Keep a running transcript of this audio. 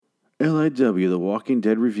LIW, The Walking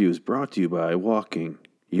Dead Review, is brought to you by walking.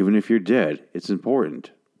 Even if you're dead, it's important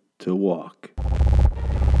to walk.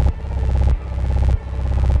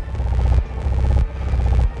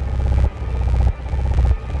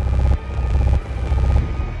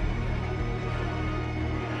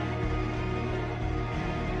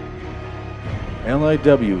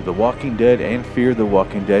 LIW, The Walking Dead and Fear the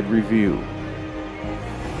Walking Dead Review.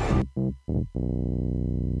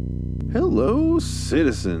 Hello,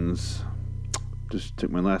 citizens. Just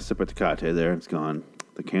took my last sip at the Tecate there. It's gone.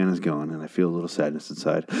 The can is gone, and I feel a little sadness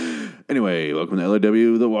inside. Anyway, welcome to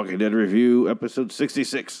LIW, The Walking Dead Review, episode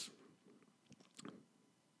 66.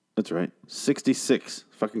 That's right, 66.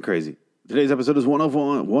 Fucking crazy. Today's episode is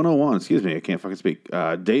 101. Excuse me, I can't fucking speak.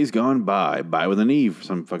 Days Gone By. By with an E for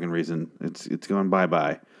some fucking reason. It's gone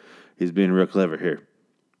bye-bye. He's being real clever here.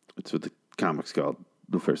 That's what the comic's called,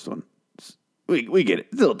 the first one. We get it.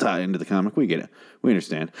 It's a little tied into the comic. We get it. We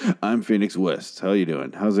understand. I'm Phoenix West. How you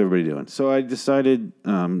doing? How's everybody doing? So I decided, I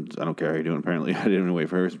don't care how you're doing, apparently. I didn't wait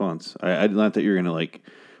for a response. I not that you're going to, like,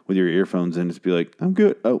 with your earphones in, just be like, I'm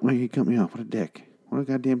good. Oh, wait, he cut me off. What a dick. What a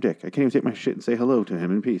goddamn dick. I can't even take my shit and say hello to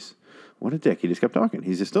him in peace. What a dick. He just kept talking.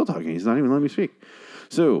 He's just still talking. He's not even letting me speak.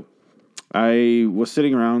 So I was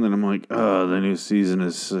sitting around and I'm like, oh, the new season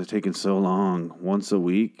is taking so long. Once a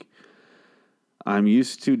week. I'm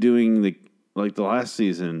used to doing the last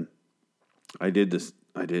season, I did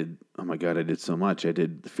so much. I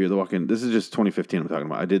did Fear the Walking Dead. This is just 2015 I'm talking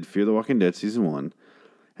about. I did Fear the Walking Dead season 1,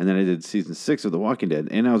 and then I did season 6 of The Walking Dead,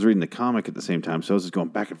 and I was reading the comic at the same time, so I was just going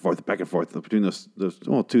back and forth between those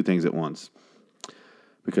two things at once,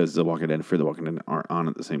 because The Walking Dead and Fear the Walking Dead aren't on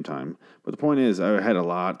at the same time. But the point is, I had a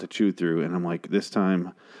lot to chew through, and I'm like, this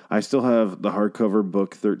time, I still have the hardcover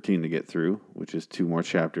book 13 to get through, which is 2 more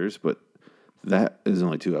chapters, but that is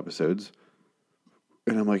only 2 episodes.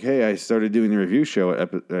 And I'm like, hey, I started doing the review show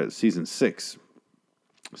at season 6.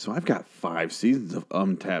 So I've got 5 seasons of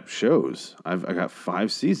untapped shows. I got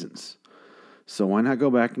 5 seasons. So why not go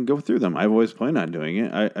back and go through them? I've always planned on doing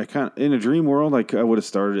it. I kind of, in a dream world, I would have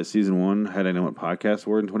started at season 1 had I known what podcasts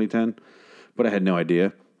were in 2010. But I had no idea.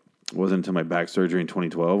 It wasn't until my back surgery in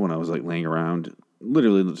 2012 when I was like laying around,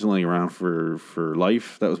 literally just laying around for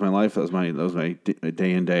life. That was my life. That was my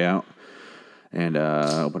day in, day out. And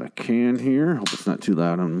open a can here. Hope it's not too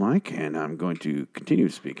loud on the mic. And I'm going to continue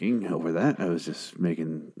speaking over that. I was just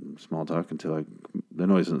making small talk until the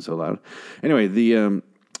noise isn't so loud. Anyway,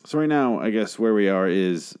 so right now, I guess where we are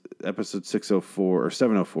is episode 604 or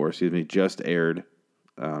 704. Excuse me, just aired.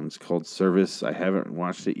 It's called Service. I haven't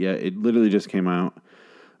watched it yet. It literally just came out.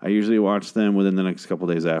 I usually watch them within the next couple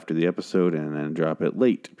days after the episode and then drop it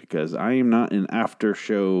late because I am not an after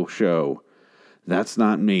show. That's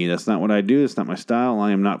not me. That's not what I do. That's not my style.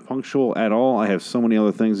 I am not punctual at all. I have so many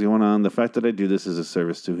other things going on. The fact that I do this is a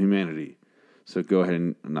service to humanity. So go ahead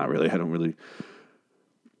and not really. I don't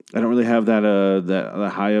really have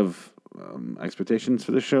that high of expectations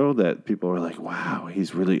for the show that people are like, wow,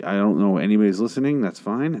 he's really. I don't know anybody's listening. That's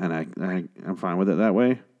fine, and I'm fine with it that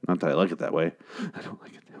way. Not that I like it that way. I don't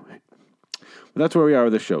like it that way. But that's where we are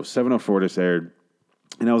with the show. 704 just aired.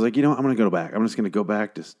 And I was like, I'm going to go back. I'm just going to go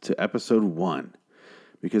back to episode 1.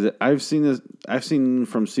 Because I've seen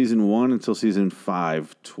from season 1 until season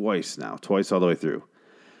 5 twice all the way through.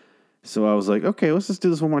 So I was like, okay, let's just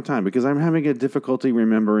do this one more time. Because I'm having a difficulty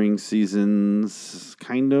remembering seasons,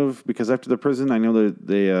 kind of. Because after the prison, I know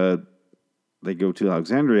that they go to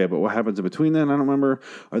Alexandria. But what happens in between then, I don't remember.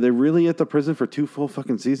 Are they really at the prison for 2 full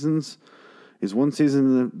fucking seasons? Is one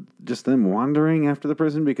season just them wandering after the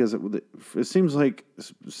prison? Because it seems like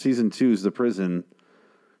season 2 is the prison.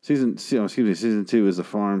 Season 2 is the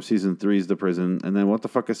farm. Season 3 is the prison. And then what the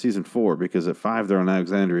fuck is season 4? Because at 5 they're on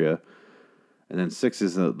Alexandria. And then 6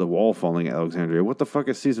 is the wall falling at Alexandria. What the fuck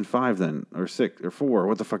is season 5 then? Or 6 or 4?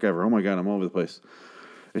 What the fuck ever. Oh my God, I'm all over the place.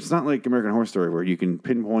 It's not like American Horror Story where you can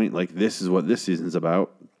pinpoint like this is what this season's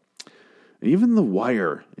about. Even The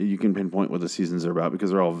Wire, you can pinpoint what the seasons are about because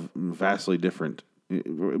they're all vastly different.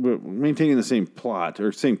 We're maintaining the same plot,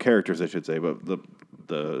 or same characters, I should say, but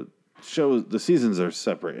the seasons are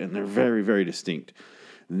separate, and they're very, very distinct.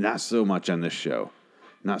 Not so much on this show.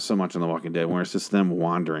 Not so much on The Walking Dead, where it's just them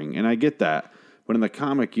wandering. And I get that. But in the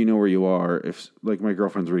comic, you know where you are. If, like, my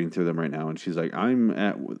girlfriend's reading through them right now, and she's like, I'm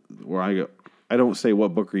at where I go. I don't say,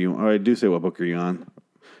 what book are you on? Or I do say, what book are you on? And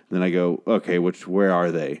then I go, okay, where are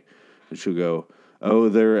they? And she'll go, oh,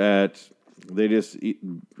 they just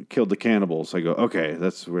killed the cannibals. I go, okay,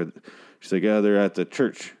 that's where. She's like, they're at the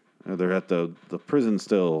church. They're at the prison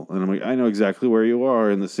still. And I'm like, I know exactly where you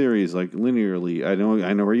are in the series, like linearly. I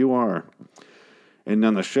know where you are. And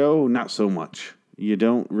on the show, not so much. you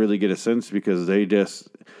don't really get a sense because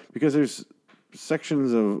there's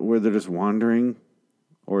sections of where they're just wandering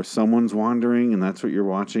or someone's wandering and that's what you're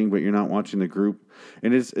watching, but you're not watching the group.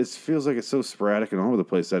 And it feels like it's so sporadic and all over the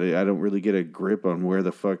place that I don't really get a grip on where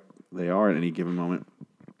the fuck they are at any given moment.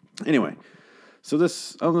 Anyway, so I'm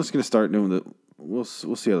just going to start doing the... We'll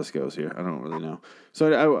see how this goes here. I don't really know.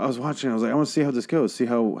 So I was watching. I was like, I want to see how this goes. See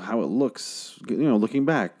how it looks. Looking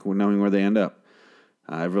back, knowing where they end up.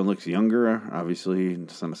 Everyone looks younger. Obviously,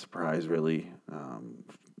 it's not a surprise, really.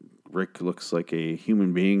 Rick looks like a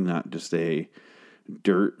human being, not just a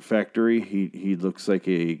dirt factory. He looks like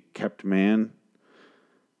a kept man.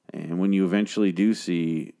 And when you eventually do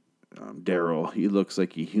see Daryl, he looks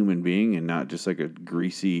like a human being and not just like a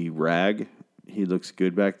greasy rag. He looks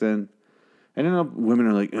good back then. I don't know. Women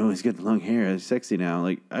are like, "Oh, he's got long hair. He's sexy now."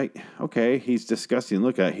 Like, okay, he's disgusting to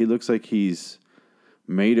look at. He looks like he's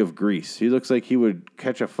made of grease. He looks like he would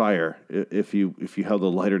catch a fire if you held a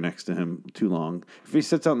lighter next to him too long. If he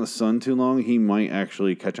sits out in the sun too long, he might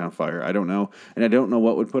actually catch on fire. I don't know, and I don't know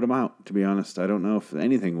what would put him out. To be honest, I don't know if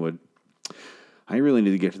anything would. I really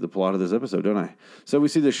need to get to the plot of this episode, don't I? So we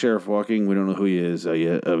see the sheriff walking. We don't know who he is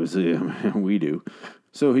yet. Obviously, we do.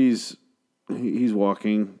 So he's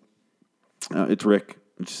walking. It's Rick.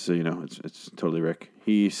 Just so you know, it's totally Rick.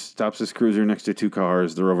 He stops his cruiser next to two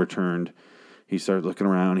cars. They're overturned. He starts looking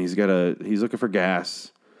around. He's looking for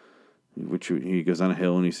gas, which he goes on a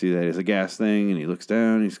hill and you see that it's a gas thing. And he looks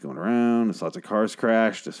down. He's going around. There's lots of cars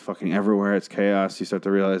crashed. Just fucking everywhere. It's chaos. You start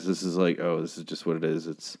to realize this is like, oh, this is just what it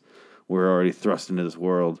is. We're already thrust into this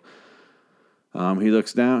world. He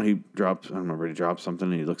looks down. He drops something,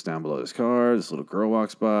 and he looks down below his car. This little girl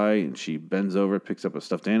walks by, and she bends over, picks up a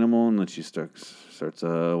stuffed animal, and then she starts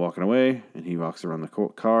walking away. And he walks around the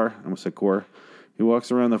car. I almost said core. He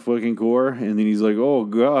walks around the fucking core, and then he's like, "Oh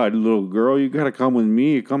God, little girl, you gotta come with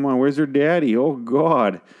me. Come on, where's your daddy? Oh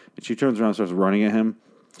God!" And she turns around, and starts running at him,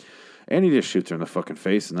 and he just shoots her in the fucking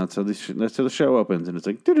face, and that's how the show opens. And it's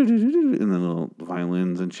like, and then little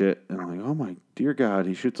violins and shit. And I'm like, oh my dear God,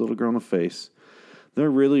 he shoots a little girl in the face. They're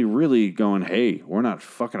really, really going, hey, we're not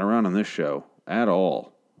fucking around on this show at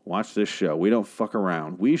all. Watch this show. We don't fuck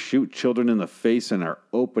around. We shoot children in the face in our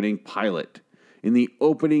opening pilot. In the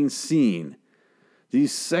opening scene. The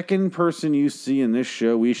second person you see in this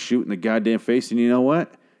show, we shoot in the goddamn face. And you know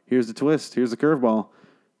what? Here's the twist. Here's the curveball.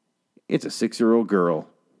 It's a 6-year-old girl.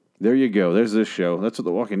 There you go. There's this show. That's what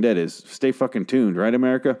The Walking Dead is. Stay fucking tuned. Right,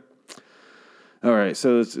 America? All right,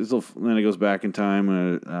 so then it goes back in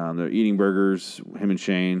time. They're eating burgers, him and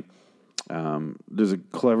Shane. There's a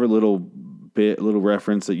clever little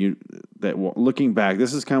reference that looking back,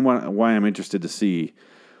 this is kind of why I'm interested to see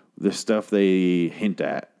the stuff they hint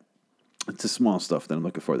at. It's the small stuff that I'm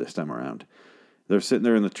looking for this time around. They're sitting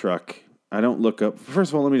there in the truck. I don't look up.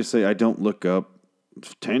 First of all, let me just say I don't look up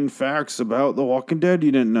 10 facts about The Walking Dead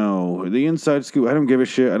you didn't know. The inside scoop. I don't give a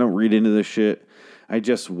shit. I don't read into this shit. I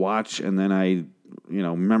just watch and then I,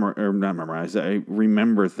 not memorize. I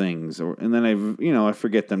remember things, and then I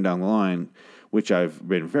forget them down the line, which I've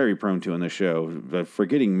been very prone to in this show. But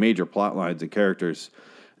forgetting major plot lines and characters.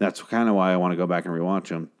 That's kind of why I want to go back and rewatch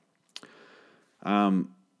them.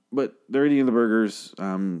 But they're eating the burgers.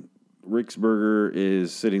 Rick's burger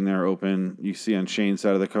is sitting there open. You see on Shane's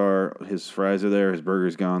side of the car, his fries are there. His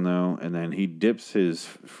burger's gone though, and then he dips his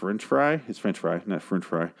French fry.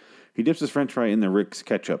 He dips his French fry in the Rick's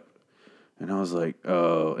ketchup. And I was like,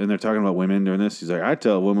 oh. And they're talking about women during this. He's like, I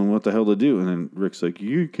tell a woman what the hell to do. And then Rick's like,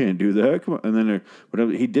 you can't do that. Come on. And then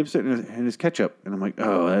he dips it in his ketchup. And I'm like,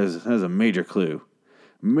 oh, that is a major clue.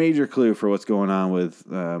 Major clue for what's going on with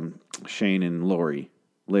Shane and Lori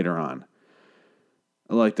later on.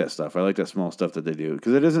 I like that stuff. I like that small stuff that they do.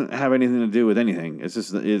 Because it doesn't have anything to do with anything. It's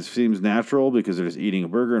just, it seems natural because they're just eating a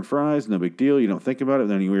burger and fries. No big deal. You don't think about it.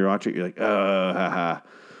 Then you rewatch it. You're like, haha.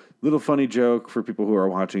 Little funny joke for people who are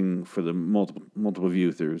watching for the multiple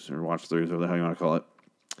view-throughs or watch-throughs, or whatever you want to call it.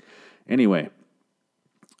 Anyway,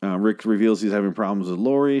 Rick reveals he's having problems with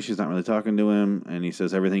Lori. She's not really talking to him, and he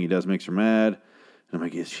says everything he does makes her mad. And I'm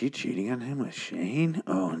like, is she cheating on him with Shane?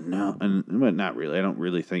 Oh, no. But not really. I don't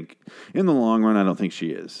really think, in the long run, I don't think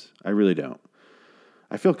she is. I really don't.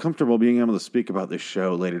 I feel comfortable being able to speak about this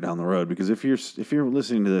show later down the road, because if you're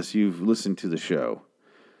listening to this, you've listened to the show.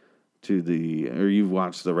 Or you've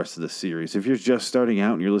watched the rest of the series. If you're just starting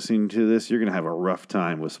out and you're listening to this, you're going to have a rough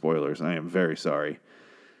time with spoilers. I am very sorry.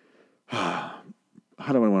 How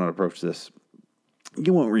do I want to approach this?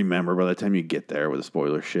 You won't remember by the time you get there with the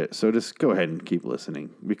spoiler shit. So just go ahead and keep listening,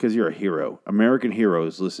 because you're a hero. American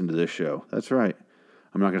heroes listen to this show. That's right.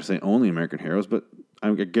 I'm not going to say only American heroes, but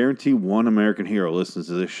I guarantee one American hero listens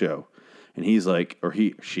to this show. And he's like, or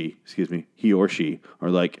he or she are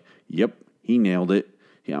like, yep, he nailed it.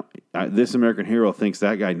 Yeah, this American hero thinks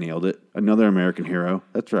that guy nailed it. Another American hero.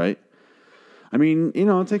 That's right. I mean,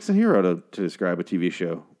 it takes a hero to describe a TV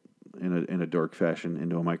show in a dork fashion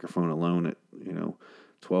into a microphone alone at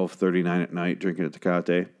 12:39 at night drinking a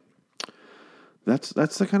Tecate. That's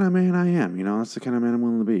the kind of man I am. That's the kind of man I'm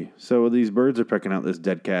willing to be. So these birds are pecking out this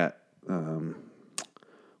dead cat.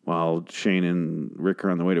 While Shane and Rick are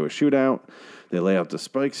on the way to a shootout, they lay out the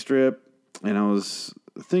spike strip, and this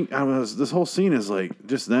whole scene is like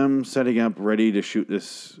just them setting up, ready to shoot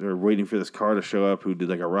this, or waiting for this car to show up who did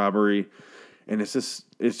like a robbery, and it's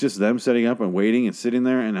just them setting up and waiting and sitting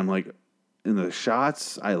there, and I'm like, in the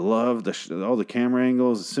shots, I love all the camera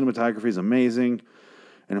angles, the cinematography is amazing,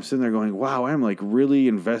 and I'm sitting there going, wow, I'm like really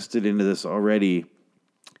invested into this already,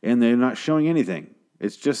 and they're not showing anything.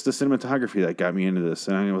 It's just the cinematography that got me into this.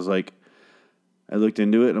 And I was like, I looked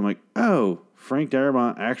into it and I'm like, oh, Frank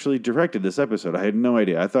Darabont actually directed this episode. I had no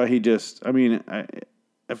idea. I thought he just,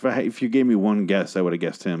 if you gave me one guess, I would have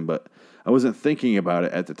guessed him, but I wasn't thinking about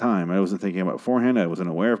it at the time. I wasn't thinking about it beforehand. I wasn't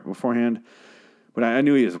aware of it beforehand, but I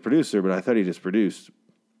knew he was a producer, but I thought he just produced.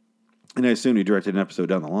 And I assumed he directed an episode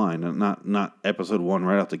down the line, not episode 1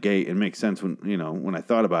 right out the gate. It makes sense when I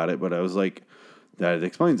thought about it, but I was like, that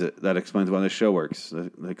explains it. That explains why this show works.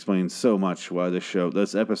 That explains so much why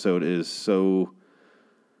this episode is so...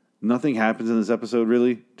 Nothing happens in this episode,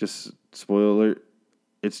 really. Just, spoiler alert.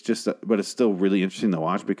 But it's still really interesting to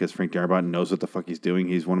watch because Frank Darabont knows what the fuck he's doing.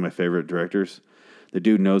 He's one of my favorite directors. The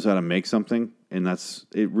dude knows how to make something, and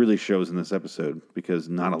it really shows in this episode because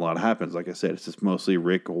not a lot happens. Like I said, it's just mostly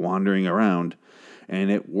Rick wandering around,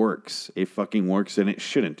 and it works. It fucking works, and it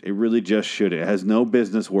shouldn't. It really just should. It has no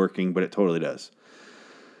business working, but it totally does.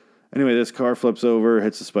 Anyway, this car flips over,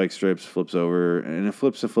 hits the spike strips, flips over, and it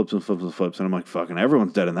flips and flips and flips and flips. And I'm like, fucking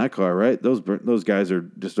everyone's dead in that car, right? Those guys are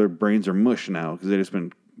just, their brains are mush now because they've just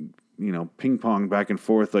been, ping pong back and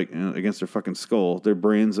forth like against their fucking skull. Their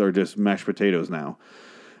brains are just mashed potatoes now.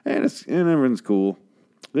 And everyone's cool.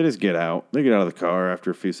 They just get out. They get out of the car after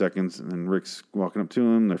a few seconds, and then Rick's walking up to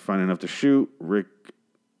him. They're fine enough to shoot.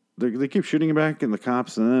 They keep shooting him back, and the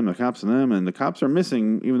cops and them, and the cops are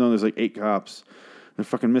missing, even though there's like 8 cops. They're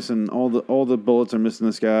fucking missing all the bullets are missing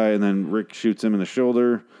this guy, and then Rick shoots him in the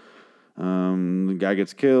shoulder. The guy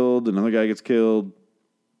gets killed. Another guy gets killed,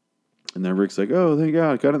 and then Rick's like, "Oh, thank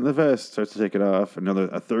God, got it in the vest." Starts to take it off.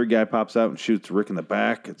 A third guy pops out and shoots Rick in the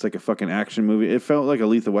back. It's like a fucking action movie. It felt like a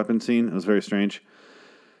Lethal Weapon scene. It was very strange.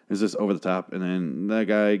 It was just over the top, and then that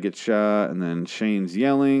guy gets shot, and then Shane's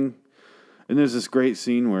yelling, and there's this great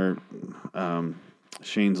scene where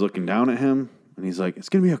Shane's looking down at him. And he's like, it's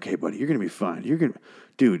going to be okay, buddy. You're going to be fine.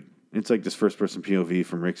 Dude, it's like this first-person POV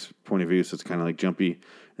from Rick's point of view, so it's kind of like jumpy.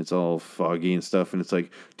 It's all foggy and stuff, and it's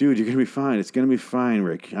like, dude, you're going to be fine. It's going to be fine,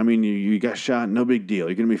 Rick. I mean, you got shot, no big deal.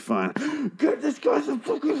 You're going to be fine. God, this guy's a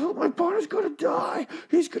fucking... My partner's going to die.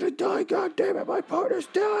 He's going to die. God damn it, my partner's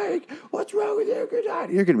dying. What's wrong with you?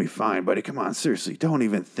 You're going to be fine, buddy. Come on, seriously. Don't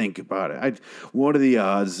even think about it. What are the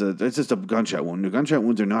odds? It's just a gunshot wound. The gunshot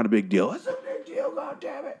wounds are not a big deal. It's a big deal, God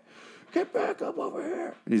damn it. Get back up over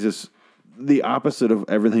here. He's just the opposite of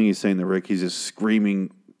everything he's saying to Rick. He's just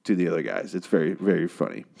screaming to the other guys. It's very, very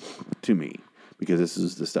funny to me because this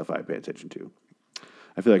is the stuff I pay attention to.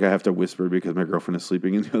 I feel like I have to whisper because my girlfriend is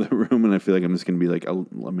sleeping in the other room, and I feel like I'm just going to be like a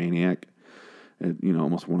maniac at,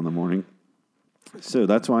 almost 1 a.m. So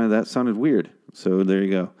that's why that sounded weird. So there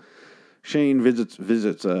you go. Shane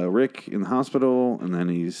visits Rick in the hospital, and then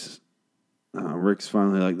Rick's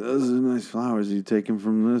finally like, those are nice flowers you taken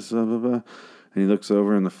from this, blah, blah, blah. And he looks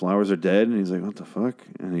over and the flowers are dead. And he's like, what the fuck?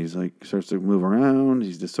 And he's like, starts to move around.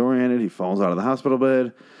 He's disoriented. He falls out of the hospital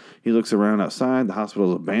bed. He looks around outside. The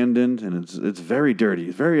hospital is abandoned. And it's very dirty.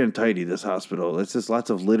 It's very untidy, this hospital. It's just lots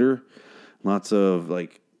of litter. Lots of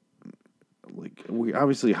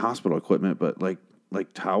obviously hospital equipment, but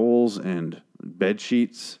like towels and bed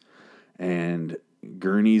sheets and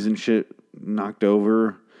gurneys and shit knocked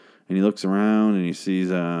over. And he looks around and he sees,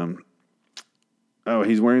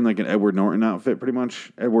 he's wearing like an Edward Norton outfit, pretty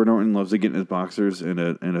much. Edward Norton loves to get in his boxers and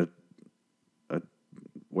a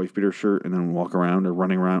wife beater shirt and then walk around or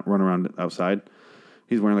run around outside.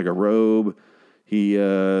 He's wearing like a robe. He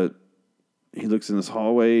looks in this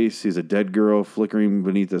hallway, sees a dead girl flickering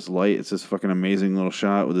beneath this light. It's this fucking amazing little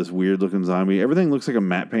shot with this weird looking zombie. Everything looks like a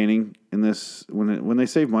matte painting in this. When they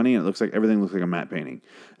save money, it looks like everything looks like a matte painting.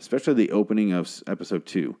 Especially the opening of episode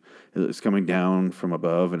 2. It's coming down from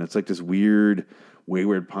above, and it's like this weird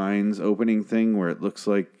Wayward Pines opening thing where it looks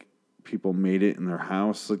like people made it in their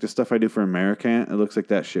house. Like the stuff I do for American, it looks like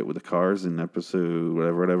that shit with the cars in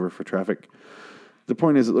episode whatever for Traffic. the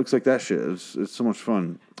point is, it looks like that shit. It's so much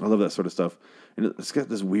fun. I love that sort of stuff. And it's got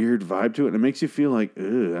this weird vibe to it. And it makes you feel like, I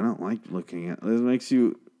don't like looking at it. It makes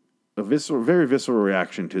you a very visceral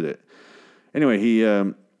reaction to it. Anyway,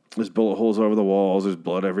 there's bullet holes over the walls. There's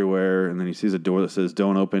blood everywhere. And then he sees a door that says,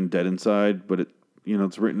 "Don't open, dead inside." But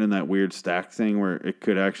it's written in that weird stack thing where it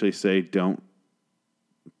could actually say, "Don't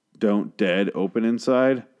dead, open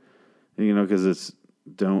inside." Because it's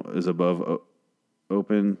 "don't" is above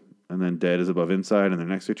open, and then "dead" is above inside, and they're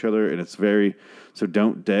next to each other, and it's so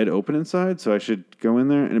 "don't dead, open inside." So I should go in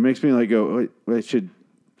there, and it makes me like go, wait,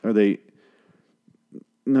 are they?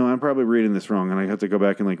 No, I'm probably reading this wrong, and I have to go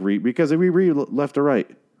back and read, because if we read left to right,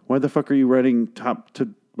 why the fuck are you writing top to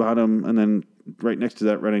bottom, and then right next to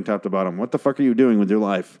that writing top to bottom? What the fuck are you doing with your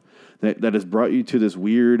life that has brought you to this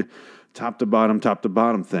weird top to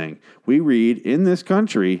bottom thing? We read in this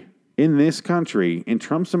country, in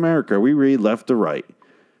Trump's America, we read left to right.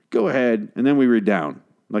 Go ahead, and then we read down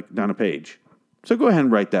a page. So go ahead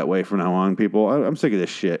and write that way from now on, people. I'm sick of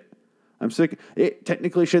this shit. I'm sick. It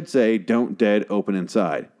technically should say, "Don't dead, open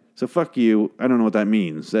inside." So fuck you. I don't know what that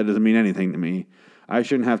means. That doesn't mean anything to me. I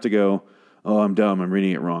shouldn't have to go, "Oh, I'm dumb, I'm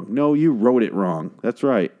reading it wrong." No, you wrote it wrong. That's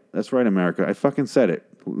right. That's right, America. I fucking said it.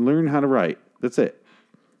 Learn how to write. That's it.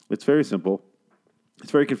 It's very simple.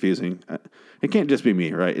 It's very confusing. It can't just be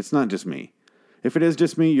me, right? It's not just me. If it is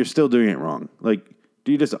just me, you're still doing it wrong.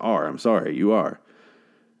 You just are. I'm sorry. You are.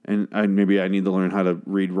 And maybe I need to learn how to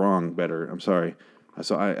read wrong better. I'm sorry.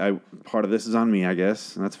 So I part of this is on me, I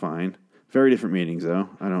guess, and that's fine. Very different meanings, though.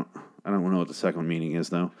 I don't know what the second meaning is,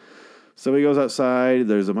 though. So he goes outside.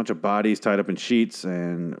 There's a bunch of bodies tied up in sheets,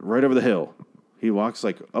 and right over the hill, he walks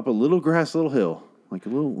up a little hill, like a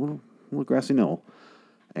little grassy knoll,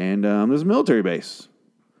 and there's a military base.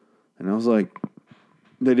 And I was like,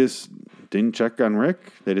 they just didn't check on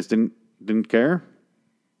Rick. They just didn't care.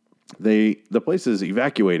 The place is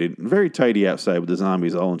evacuated, very tidy outside with the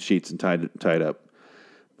zombies all in sheets and tied up.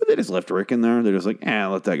 But they just left Rick in there. They're just like,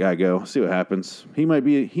 let that guy go. See what happens. He might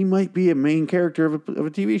be a main character of a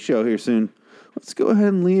TV show here soon. Let's go ahead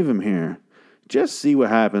and leave him here. Just see what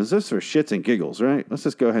happens. Just for shits and giggles, right? Let's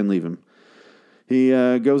just go ahead and leave him. He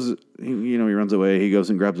runs away. He goes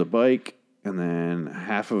and grabs a bike, and then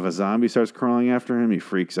half of a zombie starts crawling after him. He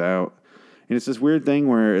freaks out. And it's this weird thing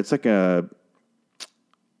where it's like a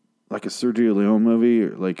Sergio Leone movie,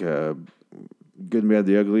 or like a Good and Bad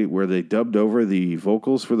the Ugly, where they dubbed over the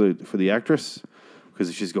vocals for the actress,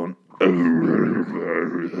 because she's going, and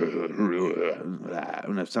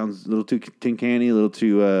it sounds a little too tin canny, a little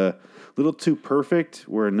too perfect,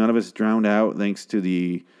 where none of it's drowned out thanks to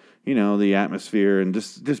the atmosphere and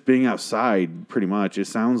just being outside. Pretty much, it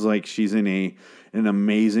sounds like she's in an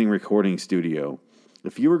amazing recording studio.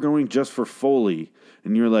 If you were going just for Foley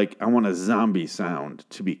and you're like, I want a zombie sound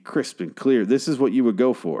to be crisp and clear, this is what you would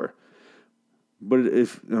go for. But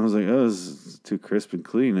if I was like, this is too crisp and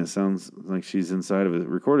clean, it sounds like she's inside of a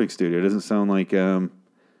recording studio. It doesn't sound like a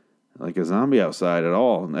zombie outside at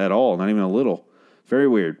all, not even a little. Very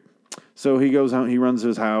weird. So he goes out, he runs to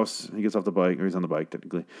his house, he gets off the bike, or he's on the bike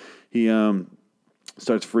technically. He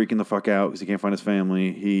starts freaking the fuck out because he can't find his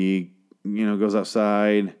family. He goes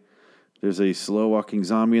outside. There's a slow walking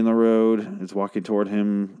zombie in the road. It's walking toward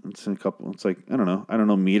him. It's like, I don't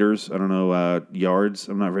know meters. I don't know yards.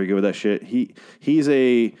 I'm not very good with that shit. It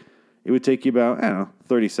would take you about,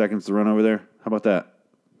 30 seconds to run over there. How about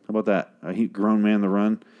that? Grown man to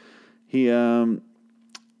run. He turns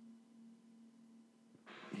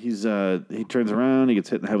around, he gets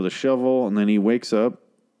hit in the head with a shovel, and then he wakes up,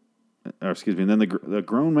 and then the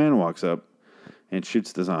grown man walks up and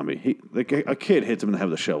shoots the zombie. A kid hits him in the head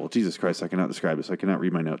with a shovel. Jesus Christ, I cannot describe this. I cannot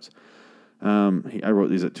read my notes. I wrote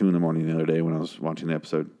these at 2 a.m. the other day when I was watching the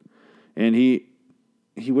episode. And he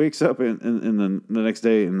wakes up and then the next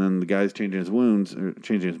day, and then the guy's changing his wounds, or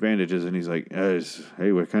changing his bandages, and he's like,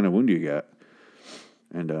 hey, what kind of wound do you got?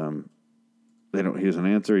 And he doesn't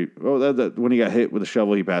answer. When he got hit with a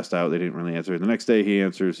shovel, he passed out. They didn't really answer. The next day he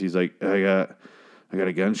answers. He's like, I got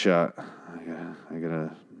a gunshot.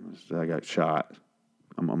 I got shot.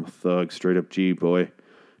 I'm a thug, straight up G, boy.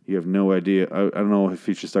 You have no idea. I don't know if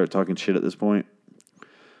he should start talking shit at this point.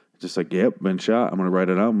 Just like, yep, been shot. I'm going to write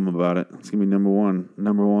an album about it. It's going to be number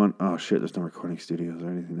one. Oh, shit, there's no recording studios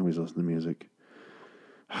or anything. Nobody's listening to music.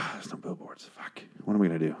 There's no billboards. Fuck. What am I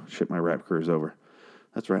going to do? Shit, my rap career's over.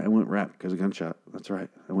 That's right. I went rap because of gunshot. That's right.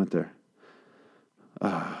 I went there.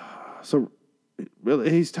 So,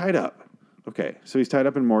 really, he's tied up. Okay, so he's tied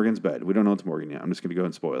up in Morgan's bed. We don't know it's Morgan yet. I'm just going to go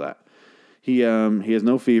and spoil that. He has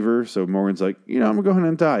no fever, so Morgan's like, I'm going to go ahead and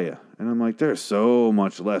untie you. And I'm like, there's so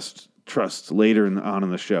much less trust later on in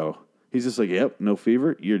the show. He's just like, yep, no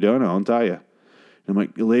fever. You're done. I'll untie you. And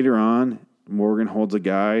like later on, Morgan holds a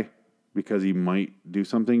guy because he might do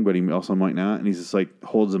something, but he also might not. And he's just like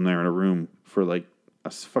holds him there in a room for like a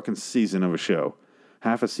fucking season of a show.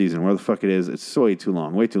 Half a season, where the fuck it is. It's way too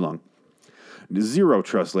long. Zero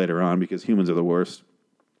trust later on because humans are the worst.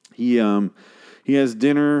 He has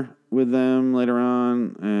dinner with them later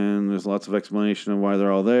on, and there's lots of explanation of why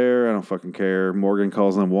they're all there. I don't fucking care. Morgan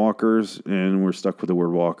calls them walkers, and we're stuck with the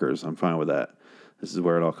word walkers. I'm fine with that. This is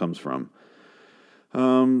where it all comes from.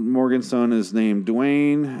 Morgan's son is named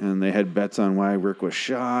Dwayne, and they had bets on why Rick was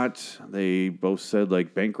shot. They both said,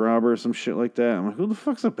 like, bank robber or some shit like that. I'm like, who the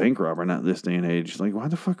fuck's a bank robber not this day and age? Like, why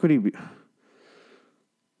the fuck would he be...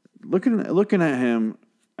 Looking at him,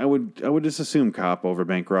 I would just assume cop over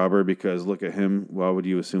bank robber because look at him. Why would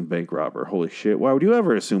you assume bank robber? Holy shit. Why would you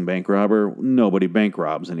ever assume bank robber? Nobody bank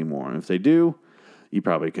robs anymore. And if they do, you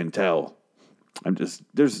probably can tell.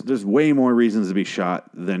 There's way more reasons to be shot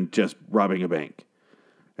than just robbing a bank.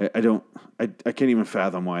 I can't even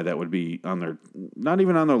fathom why that would be on their, not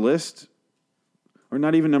even on their list or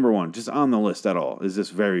not even number one, just on the list at all. Is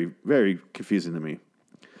just very, very confusing to me.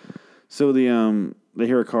 So they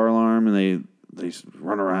hear a car alarm and they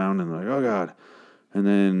run around and they're like, oh God. And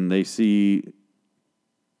then they see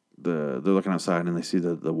they're looking outside and they see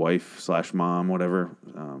the wife / mom, whatever.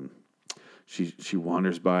 She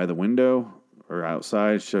wanders by the window or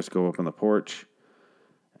outside. She starts to go up on the porch.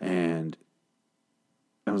 And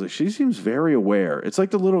I was like, she seems very aware. It's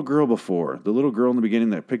like the little girl before. The little girl in the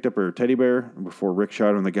beginning that picked up her teddy bear before Rick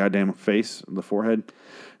shot her in the goddamn face, the forehead.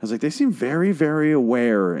 I was like, they seem very, very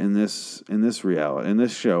aware in this reality, in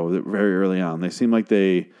this show, that very early on. They seem like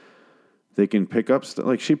they can pick up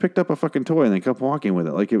like she picked up a fucking toy and they kept walking with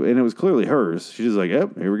it, and it was clearly hers. She's just like,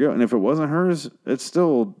 yep, here we go. And if it wasn't hers, it's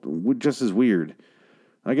still just as weird.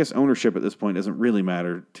 I guess ownership at this point doesn't really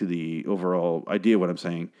matter to the overall idea of what I'm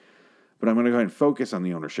saying. But I'm going to go ahead and focus on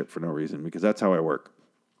the ownership for no reason because that's how I work.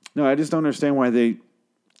 No, I just don't understand why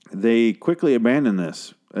they quickly abandon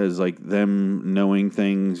this as like them knowing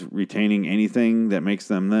things, retaining anything that makes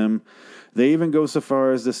them them. They even go so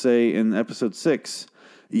far as to say in episode 6,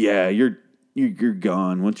 yeah, you're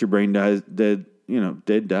gone once your brain dies. Dead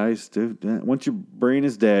dies. Once your brain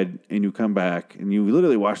is dead and you come back, and you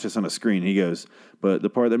literally watch this on a screen. He goes, but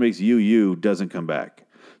the part that makes you doesn't come back.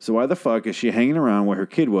 So why the fuck is she hanging around where her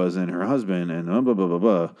kid was and her husband and blah, blah, blah,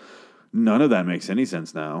 blah. None of that makes any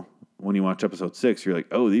sense now. When you watch episode 6, you're like,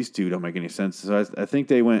 oh, these two don't make any sense. So I think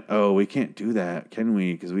they went, oh, we can't do that, can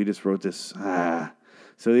we? Because we just wrote this.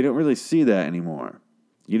 So they don't really see that anymore.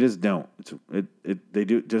 You just don't. They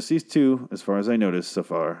do just these two, as far as I noticed so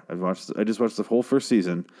far. I just watched the whole first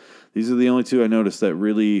season. These are the only two I noticed that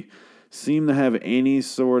really seem to have any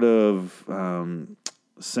sort of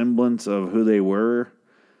semblance of who they were.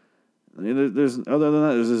 There's other than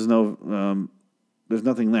that, there's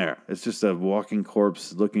nothing there. It's just a walking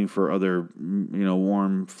corpse looking for other,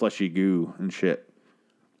 warm, fleshy goo and shit.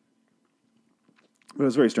 But it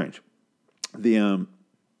was very strange. The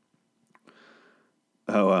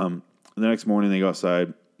next morning they go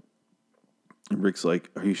outside, and Rick's like,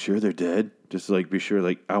 "Are you sure they're dead?" Just to, like, be sure.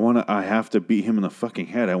 Like, I have to beat him in the fucking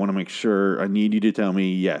head. I want to make sure. I need you to tell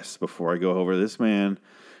me yes before I go over this man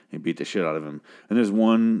and beat the shit out of him. And there's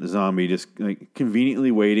one zombie just like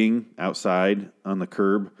conveniently waiting outside on the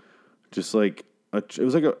curb, just like it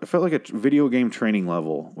felt like a video game training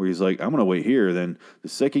level where he's like, I'm gonna wait here. Then the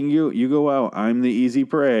second you go out, I'm the easy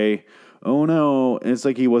prey. Oh no! And it's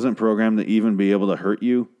like he wasn't programmed to even be able to hurt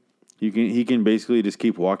you. He can basically just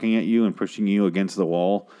keep walking at you and pushing you against the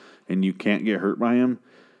wall, and you can't get hurt by him.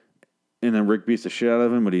 And then Rick beats the shit out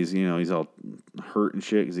of him, but he's all hurt and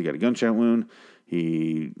shit because he got a gunshot wound.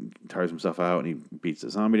 He tires himself out and he beats the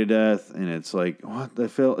zombie to death. And it's like, what?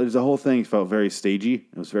 The whole thing felt very stagey.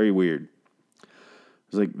 It was very weird. It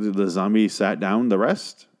was like the zombie sat down the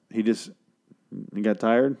rest. He got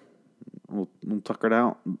tired. We'll tucker it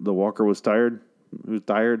out. The walker was tired. He was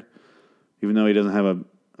tired. Even though he doesn't have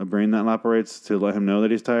a brain that operates to let him know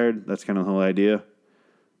that he's tired. That's kind of the whole idea.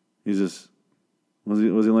 He's just, what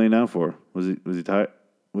was he laying down for? Was he tired?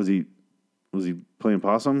 Was he playing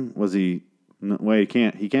possum? Was he... No, wait,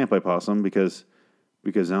 he can't play possum because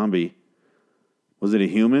zombie. Was it a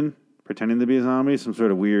human pretending to be a zombie? Some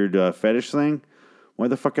sort of weird fetish thing? Why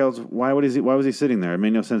the fuck else? Why was he sitting there? It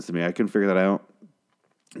made no sense to me. I couldn't figure that out.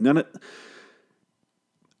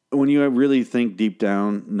 When you really think deep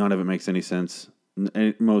down, none of it makes any sense.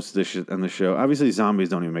 Most of the shit on the show. Obviously, zombies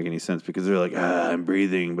don't even make any sense because they're like, I'm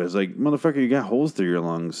breathing. But it's like, motherfucker, you got holes through your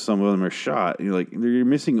lungs. Some of them are shot. And you're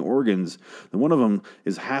missing organs. And one of them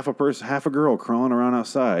is half a girl crawling around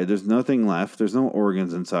outside. There's nothing left. There's no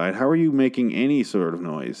organs inside. How are you making any sort of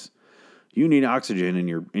noise? You need oxygen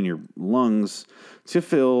in your lungs to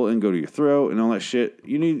fill and go to your throat and all that shit.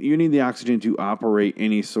 You need the oxygen to operate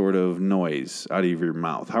any sort of noise out of your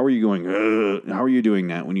mouth. How are you going? Ugh? How are you doing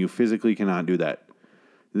that when you physically cannot do that?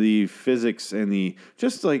 The physics and the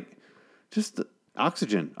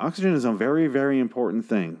oxygen. Oxygen is a very, very important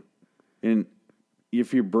thing. And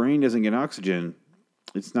if your brain doesn't get oxygen,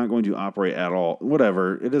 it's not going to operate at all.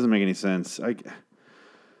 Whatever. It doesn't make any sense.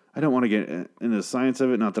 I don't want to get into the science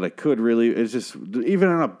of it. Not that I could really. It's just, even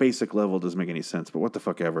on a basic level, it doesn't make any sense. But what the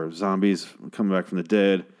fuck ever. Zombies coming back from the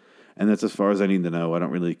dead. And that's as far as I need to know. I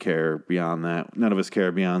don't really care beyond that. None of us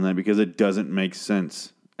care beyond that because it doesn't make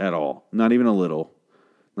sense at all. Not even a little.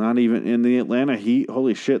 Not even in the Atlanta heat.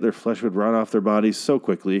 Holy shit, their flesh would rot off their bodies so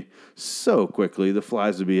quickly. So quickly. The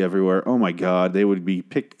flies would be everywhere. Oh my God. They would be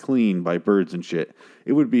picked clean by birds and shit.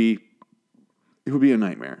 It would be a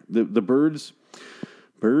nightmare. The birds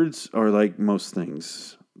are like most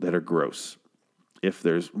things that are gross. If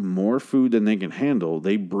there's more food than they can handle,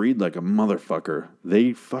 they breed like a motherfucker.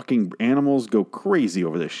 Animals go crazy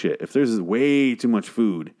over this shit. If there's way too much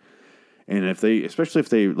food, and especially if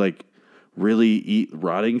they like really eat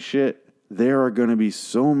rotting shit, there are going to be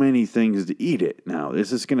so many things to eat it. Now,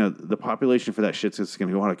 the population for that shit's just going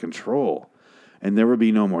to go out of control. And there would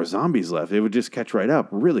be no more zombies left. It would just catch right up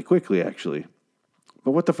really quickly, actually.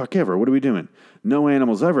 But what the fuck ever? What are we doing? No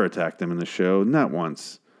animals ever attacked them in the show. Not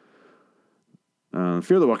once.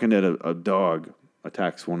 Fear the Walking Dead, a dog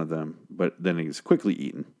attacks one of them, but then he's quickly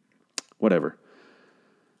eaten. Whatever.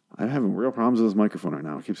 I'm having real problems with this microphone right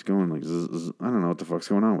now. It keeps going like zzz. I don't know what the fuck's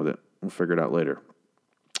going on with it. We'll figure it out later.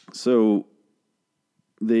 So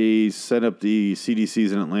they set up the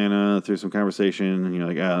CDCs in Atlanta through some conversation, and you're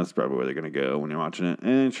like, that's probably where they're going to go when you're watching it.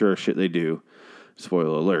 And sure, shit, they do.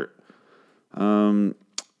 Spoiler alert.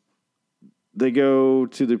 They go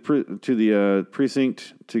to the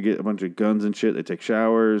precinct to get a bunch of guns and shit. They take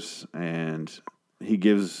showers, and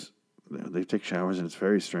they take showers, and it's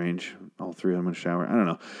very strange. All three of them in a shower. I don't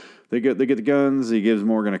know. They get the guns. He gives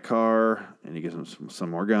Morgan a car, and he gives him some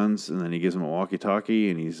more guns, and then he gives him a walkie-talkie,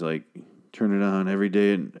 and he's like, turn it on every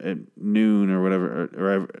day at noon or whatever,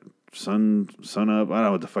 or sun up. I don't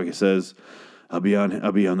know what the fuck he says. I'll be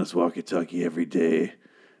on this walkie-talkie every day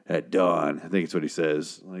at dawn. I think it's what he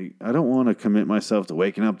says. Like, I don't want to commit myself to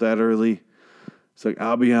waking up that early. It's like,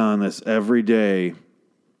 I'll be on this every day.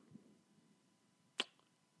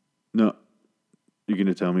 No. You're going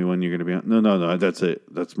to tell me when you're going to be on? No. That's it.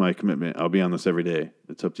 That's my commitment. I'll be on this every day.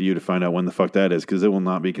 It's up to you to find out when the fuck that is, because it will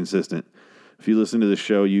not be consistent. If you listen to the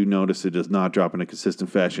show, you notice it does not drop in a consistent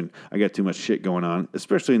fashion. I got too much shit going on,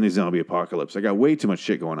 especially in the zombie apocalypse. I got way too much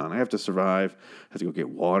shit going on. I have to survive. I have to go get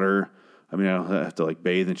water. I mean, I don't have to like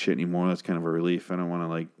bathe and shit anymore. That's kind of a relief. I don't want to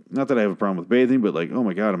like, not that I have a problem with bathing, but like, oh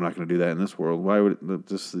my God, I'm not going to do that in this world. Why would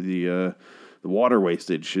the water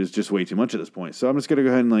wastage is just way too much at this point. So I'm just going to go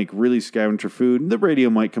ahead and like really scavenge for food. The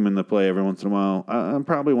radio might come into play every once in a while.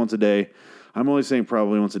 Probably once a day. I'm only saying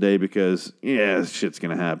probably once a day because, shit's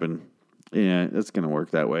going to happen. Yeah, it's going to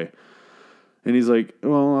work that way. And he's like,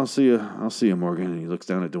 well, I'll see you, Morgan. And he looks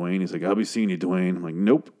down at Dwayne. He's like, I'll be seeing you, Dwayne. I'm like,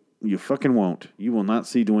 nope, you fucking won't. You will not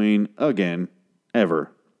see Dwayne again,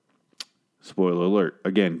 ever. Spoiler alert.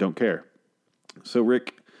 Again, don't care. So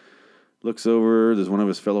Rick looks over. There's one of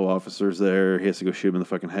his fellow officers there. He has to go shoot him in the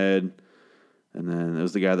fucking head. And then it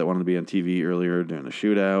was the guy that wanted to be on TV earlier during the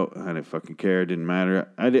shootout. I didn't fucking care. It didn't matter.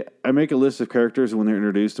 I make a list of characters when they're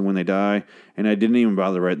introduced and when they die. And I didn't even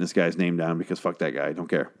bother writing this guy's name down because fuck that guy. I don't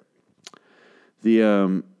care.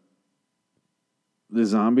 The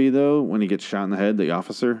zombie, though, when he gets shot in the head, the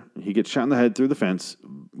officer, he gets shot in the head through the fence,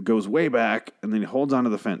 goes way back, and then he holds onto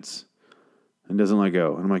the fence and doesn't let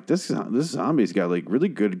go. And I'm like, this zombie's got like really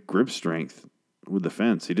good grip strength with the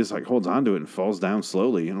fence. He just like holds onto it and falls down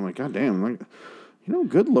slowly. And I'm like, God damn, I'm like,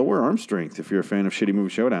 good lower arm strength if you're a fan of Shitty Movie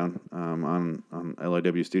Showdown on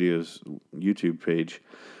LIW Studios YouTube page.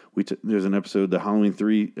 There's an episode, the Halloween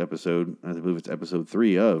 3 episode, I believe it's episode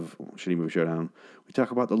 3 of Shitty Movie Showdown. We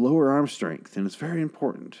talk about the lower arm strength, and it's very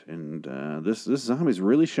important. And this zombie's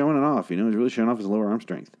really showing it off. He's really showing off his lower arm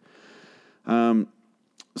strength.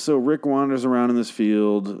 So Rick wanders around in this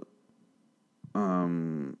field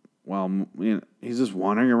while he's just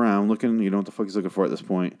wandering around looking. You know what the fuck he's looking for at this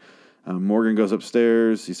point. Morgan goes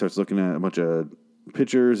upstairs. He starts looking at a bunch of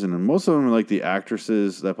pictures, and most of them are like the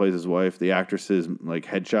actresses that plays his wife, the actresses like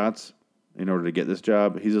headshots in order to get this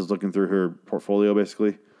job. He's just looking through her portfolio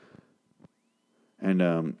basically, and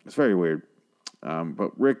it's very weird.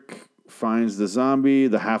 But Rick finds the zombie,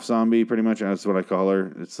 the half zombie, pretty much. That's what I call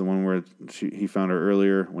her. It's the one where he found her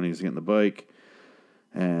earlier when he was getting the bike,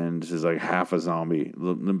 and this is like half a zombie.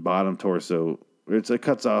 The bottom torso It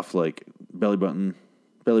cuts off like belly button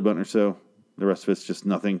or so. The rest of it's just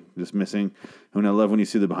nothing, just missing. And I love when you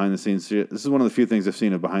see the behind the scenes shit. This is one of the few things I've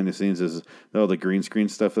seen of behind the scenes is all the green screen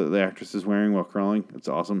stuff that the actress is wearing while crawling. It's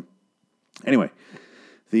awesome. Anyway,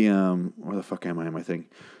 where the fuck am I in my thing?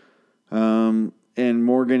 And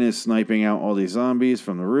Morgan is sniping out all these zombies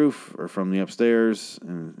from the roof or from the upstairs.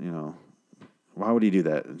 And, you know, why would he do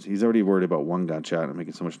that? He's already worried about one gunshot and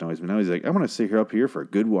making so much noise. But now he's like, I'm going to sit here up here for a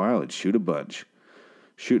good while and shoot a bunch.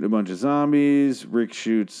 Shooting a bunch of zombies. Rick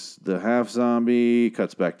shoots the half zombie.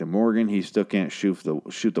 Cuts back to Morgan. He still can't shoot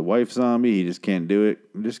the wife zombie. He just can't do it.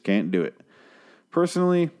 Just can't do it.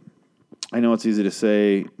 Personally, I know it's easy to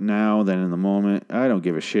say now than in the moment. I don't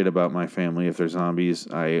give a shit about my family if they're zombies.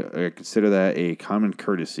 I consider that a common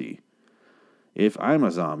courtesy. If I'm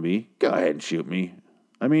a zombie, go ahead and shoot me.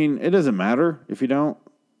 I mean, it doesn't matter if you don't.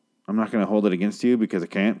 I'm not going to hold it against you because I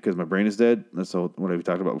can't, because my brain is dead. That's what we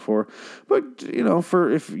talked about before. But, you know,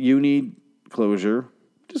 if you need closure,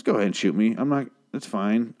 just go ahead and shoot me. It's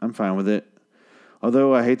fine. I'm fine with it.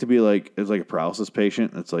 Although I hate to be it's like a paralysis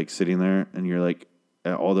patient that's like sitting there and you're like,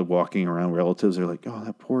 all the walking around relatives are like, oh,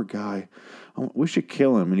 that poor guy. We should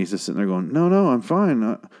kill him. And he's just sitting there going, no, I'm fine.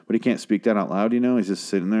 But he can't speak that out loud, you know? He's just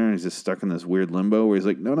sitting there and he's just stuck in this weird limbo where he's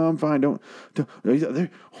like, no, I'm fine. Don't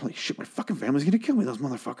holy shit, my fucking family's going to kill me, those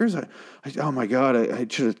motherfuckers. Oh, my God, I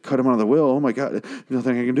should have cut him out of the will. Oh, my God, there's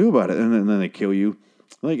nothing I can do about it. And then they kill you.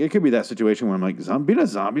 Like, it could be that situation where I'm like, being a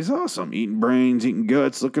zombie's awesome. Eating brains, eating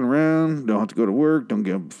guts, looking around. Don't have to go to work. Don't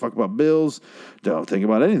give a fuck about bills. Don't think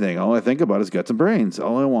about anything. All I think about is guts and brains.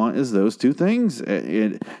 All I want is those two things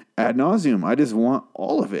ad nauseum. I just want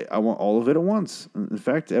all of it. I want all of it at once. In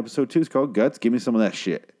fact, episode 2 is called Guts. Give me some of that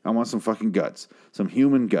shit. I want some fucking guts. Some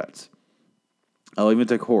human guts. I'll even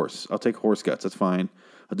take horse. I'll take horse guts. That's fine.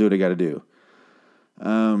 I'll do what I got to do.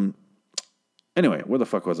 Anyway, where the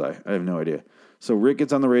fuck was I? I have no idea. So Rick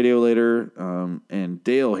gets on the radio later, and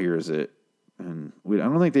Dale hears it. And I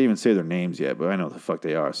don't think they even say their names yet, but I know the fuck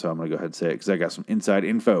they are, so I'm going to go ahead and say it because I got some inside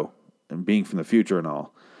info and being from the future and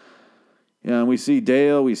all. Yeah, and we see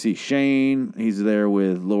Dale, we see Shane. He's there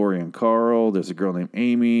with Lori and Carl. There's a girl named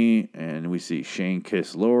Amy, and we see Shane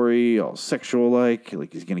kiss Lori, all sexual-like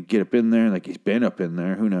he's going to get up in there, like he's been up in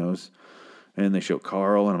there, who knows. And they show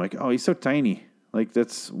Carl, and I'm like, oh, he's so tiny. Like,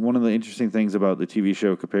 that's one of the interesting things about the TV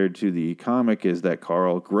show compared to the comic is that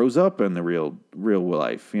Carl grows up in the real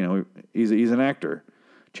life. You know, he's an actor.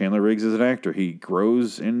 Chandler Riggs is an actor. He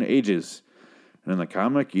grows and ages. And in the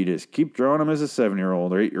comic, you just keep drawing him as a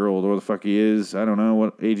 7-year-old or 8-year-old, or the fuck he is. I don't know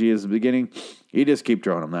what age he is at the beginning. You just keep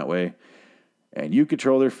drawing him that way. And you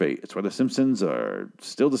control their fate. It's why the Simpsons are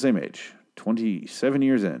still the same age. 27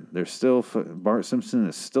 years in. They're still, Bart Simpson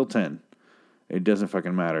is still 10. It doesn't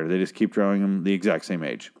fucking matter. They just keep drawing him the exact same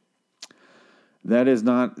age. That is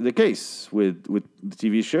not the case with the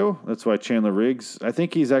TV show. That's why Chandler Riggs, I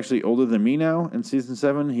think he's actually older than me now in season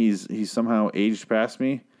 7. He's somehow aged past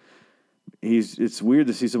me. It's weird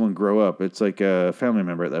to see someone grow up. It's like a family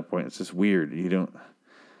member at that point. It's just weird.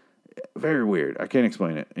 Very weird. I can't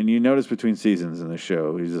explain it. And you notice between seasons in the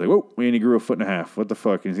show, he's just like, whoa, and he grew 1.5 feet. What the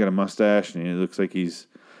fuck? And he's got a mustache, and he looks like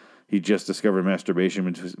he just discovered masturbation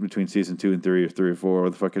between season 2 and 3 or 3 or 4,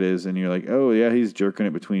 what the fuck it is. And you're like, oh, yeah, he's jerking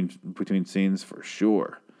it between scenes for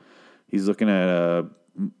sure. He's looking at,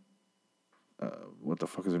 what the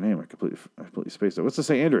fuck is her name? I completely spaced out. What's to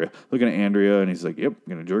say, Andrea? Looking at Andrea, and he's like, yep,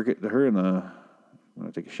 I'm going to jerk it to her I'm going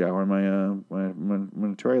to take a shower in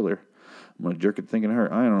my trailer. I'm going to jerk it thinking of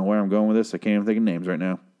her. I don't know where I'm going with this. I can't even think of names right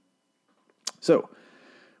now. So,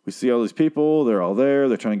 we see all these people. They're all there.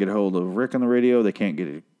 They're trying to get a hold of Rick on the radio. They can't get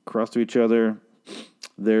it across to each other.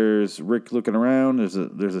 There's Rick looking around. There's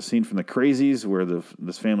a scene from The Crazies where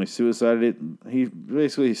this family suicided it. He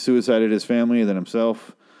basically suicided his family and then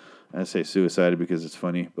himself. I say suicided because it's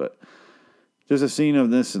funny, but there's a scene of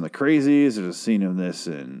this in The Crazies. There's a scene of this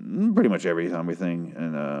in pretty much every zombie thing.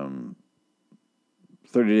 And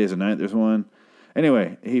 30 Days a Night, there's one.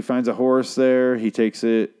 Anyway, he finds a horse there. He takes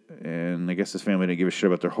it, and I guess his family didn't give a shit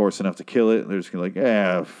about their horse enough to kill it. They're just like,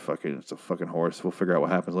 fuck it, it's a fucking horse. We'll figure out what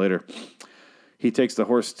happens later. He takes the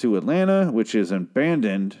horse to Atlanta, which is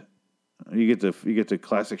abandoned. You get the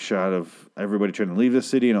classic shot of everybody trying to leave the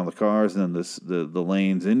city and all the cars, and then the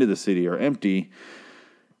lanes into the city are empty.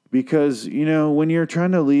 Because, when you're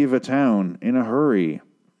trying to leave a town in a hurry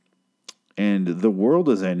and the world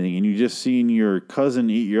is ending and you just seen your cousin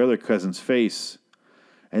eat your other cousin's face,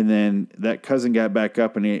 and then that cousin got back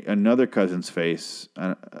up and ate another cousin's face.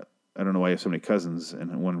 I don't know why you have so many cousins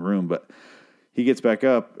in one room, but he gets back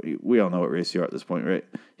up. We all know what race you are at this point, right?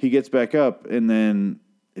 He gets back up, and then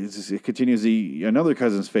it continues another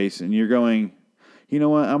cousin's face, and you're going, you know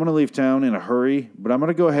what, I'm going to leave town in a hurry, but I'm going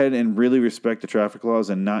to go ahead and really respect the traffic laws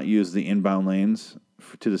and not use the inbound lanes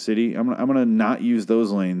to the city. I'm going to not use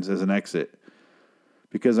those lanes as an exit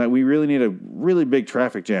because we really need a really big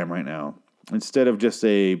traffic jam right now instead of just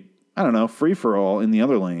a, I don't know, free-for-all in the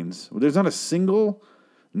other lanes. There's not a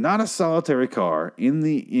solitary car in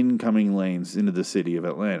the incoming lanes into the city of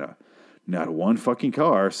Atlanta. Not one fucking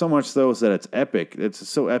car. So much so that it's epic. It's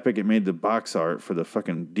so epic it made the box art for the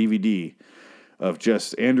fucking DVD of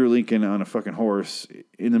just Andrew Lincoln on a fucking horse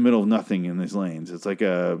in the middle of nothing in these lanes. It's like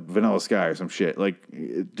a Vanilla Sky or some shit.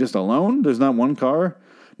 Like, just alone, there's not one car.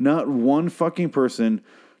 Not one fucking person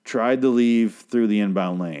tried to leave through the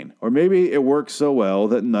inbound lane. Or maybe it worked so well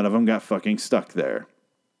that none of them got fucking stuck there.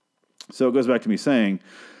 So it goes back to me saying,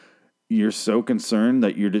 you're so concerned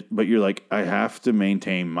that you're like, I have to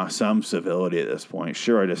maintain some civility at this point.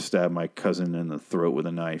 Sure, I just stabbed my cousin in the throat with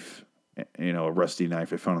a knife, a rusty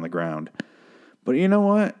knife I found on the ground. But you know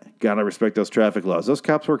what? Gotta respect those traffic laws. Those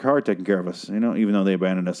cops work hard taking care of us, even though they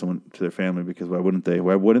abandoned us and went to their family, because why wouldn't they?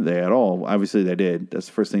 Why wouldn't they at all? Obviously they did. That's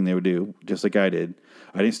the first thing they would do, just like I did.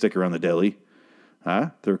 I didn't stick around the deli.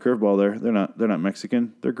 Threw a curveball there. They're not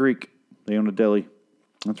Mexican. They're Greek. They own a deli.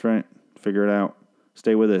 That's right. Figure it out.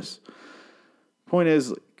 Stay with us. Point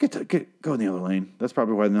is, go in the other lane. That's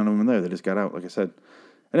probably why none of them are there. They just got out, like I said.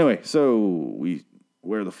 Anyway, so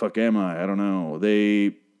where the fuck am I? I don't know.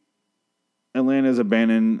 Atlanta's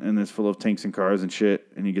abandoned and it's full of tanks and cars and shit.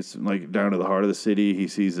 And he gets down to the heart of the city. He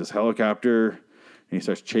sees this helicopter and he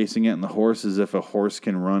starts chasing it. And the horse, as if a horse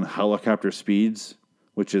can run helicopter speeds,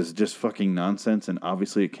 which is just fucking nonsense. And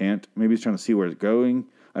obviously it can't. Maybe he's trying to see where it's going.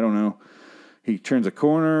 I don't know. He turns a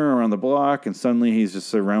corner around the block and suddenly he's just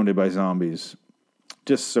surrounded by zombies.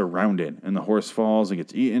 Just surrounded. And the horse falls and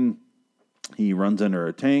gets eaten. He runs under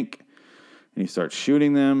a tank and he starts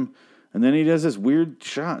shooting them. And then he does this weird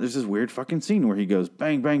shot. There's this weird fucking scene where he goes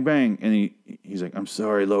bang, bang, bang. And he's like, I'm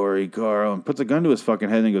sorry, Lori, Carl. And puts a gun to his fucking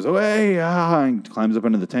head and he goes, oh, hey, and climbs up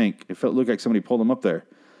into the tank. It looked like somebody pulled him up there.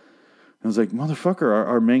 And I was like, motherfucker,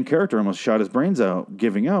 our main character almost shot his brains out,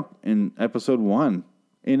 giving up in episode 1.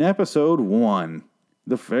 In episode 1.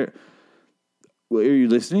 Are you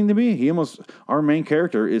listening to me? Our main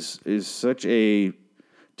character is such a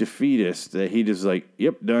defeatist that he just like,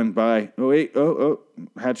 yep, done, bye. Oh, wait,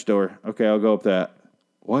 hatch door. Okay, I'll go up that.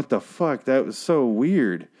 What the fuck? That was so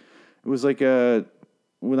weird. It was like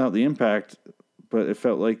without the impact, but it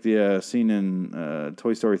felt like the scene in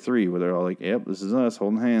Toy Story 3 where they're all like, yep, this is us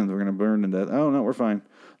holding hands. We're going to burn to death. Oh, no, we're fine.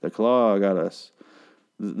 The claw got us.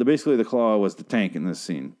 Basically, the claw was the tank in this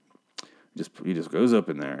scene. He just goes up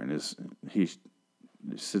in there and he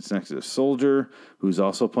sits next to a soldier who's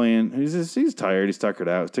also playing. He's tired. He's tuckered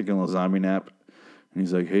out. He's taking a little zombie nap. And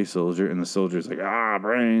he's like, hey, soldier. And the soldier's like,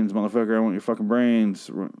 brains, motherfucker. I want your fucking brains.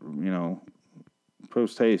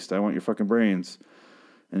 Post haste. I want your fucking brains.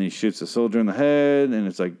 And he shoots the soldier in the head. And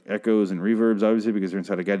it's like echoes and reverbs, obviously, because they're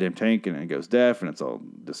inside a goddamn tank. And it goes deaf. And it's all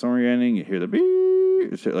disorienting. You hear the beep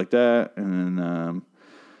and shit like that. And then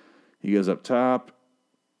he goes up top.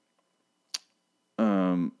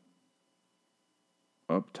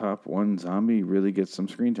 Up top, one zombie really gets some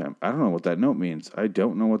screen time. I don't know what that note means. I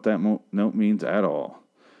don't know what that note means at all.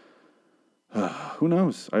 Who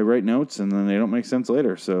knows? I write notes and then they don't make sense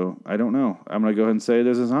later, so I don't know. I'm going to go ahead and say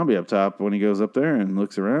there's a zombie up top when he goes up there and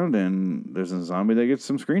looks around, and there's a zombie that gets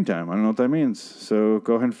some screen time. I don't know what that means, so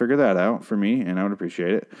go ahead and figure that out for me, and I would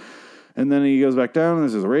appreciate it. And then he goes back down, and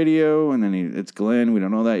there's his radio, and then it's Glenn. We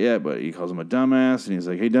don't know that yet, but he calls him a dumbass, and he's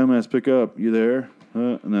like, hey, dumbass, pick up. You there?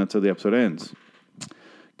 And that's how the episode ends.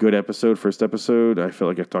 Good episode, first episode. I feel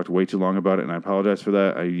like I've talked way too long about it, and I apologize for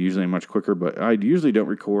that. I usually am much quicker, but I usually don't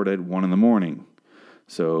record at 1 a.m.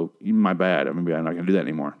 So, my bad. Maybe I'm not going to do that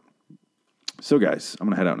anymore. So, guys, I'm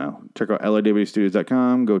going to head out now. Check out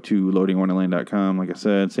LIWstudios.com. Go to loadingwonderland.com. Like I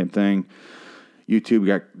said, same thing.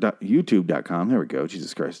 YouTube.com. There we go.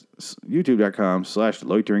 Jesus Christ.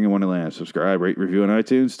 YouTube.com/Loitering in Wonderland. Subscribe, rate, review on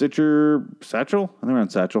iTunes, Stitcher, Satchel. I think we're on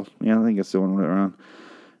Satchel. Yeah, I think that's the one we're on.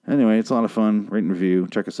 Anyway, it's a lot of fun. Rate and review.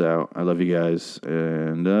 Check us out. I love you guys.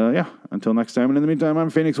 And until next time. And in the meantime, I'm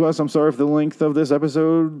Phoenix West. I'm sorry for the length of this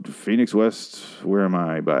episode. Phoenix West, where am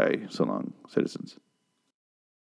I? Bye. So long, citizens.